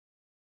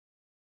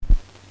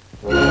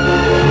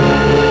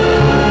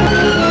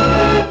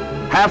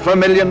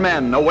500,000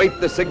 men await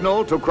the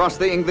signal to cross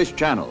the English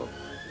Channel.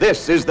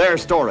 This is their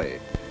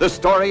story, the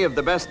story of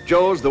the best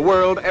Joes the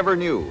world ever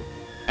knew,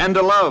 and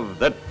a love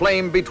that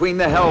flamed between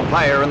the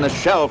hellfire and the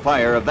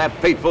shellfire of that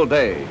fateful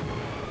day.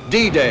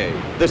 D-Day,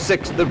 the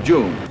 6th of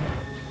June.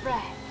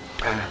 Fred,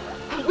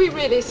 are we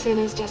really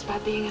sinners just by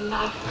being in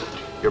love?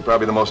 You're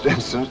probably the most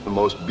innocent, the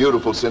most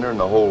beautiful sinner in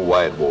the whole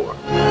wide war.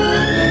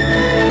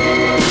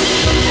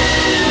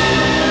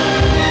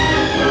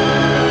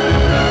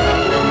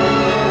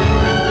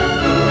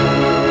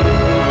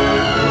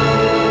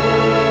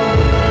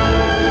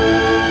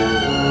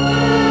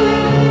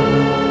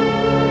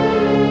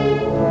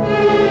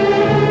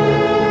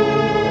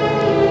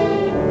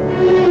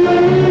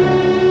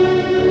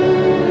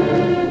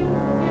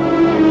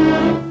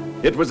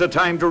 It was a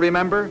time to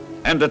remember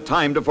and a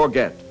time to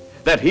forget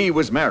that he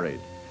was married,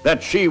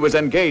 that she was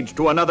engaged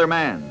to another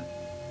man.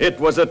 It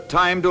was a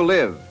time to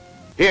live,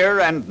 here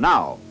and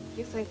now.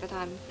 You think that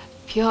I'm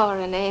pure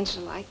and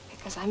angel-like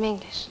because I'm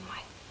English and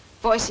my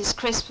voice is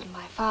crisp and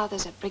my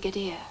father's a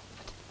brigadier.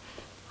 But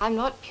I'm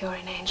not pure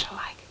and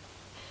angel-like.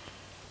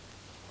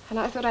 And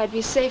I thought I'd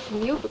be safe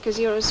from you because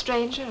you're a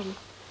stranger and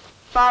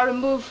far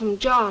removed from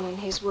John and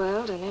his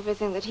world and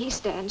everything that he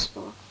stands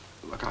for.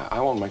 Look, I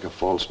won't make a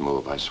false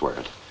move, I swear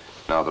it.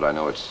 Now that I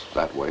know it's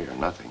that way or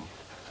nothing.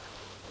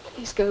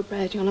 Please go,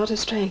 Brad. You're not a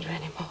stranger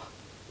anymore.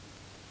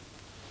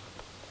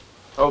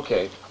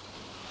 Okay.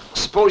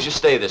 Suppose you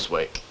stay this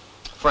way.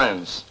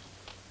 Friends.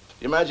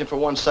 You imagine for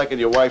 1 second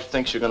your wife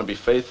thinks you're going to be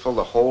faithful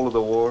the whole of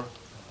the war?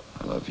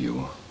 I love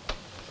you.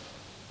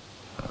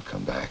 I'll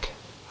come back.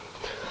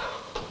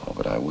 Oh,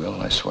 but I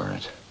will, I swear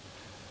it.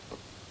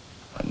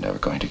 I'm never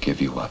going to give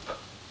you up.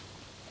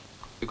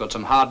 We've got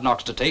some hard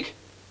knocks to take.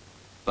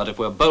 But if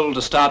we're bold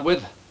to start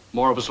with,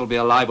 more of us will be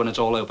alive when it's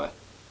all over.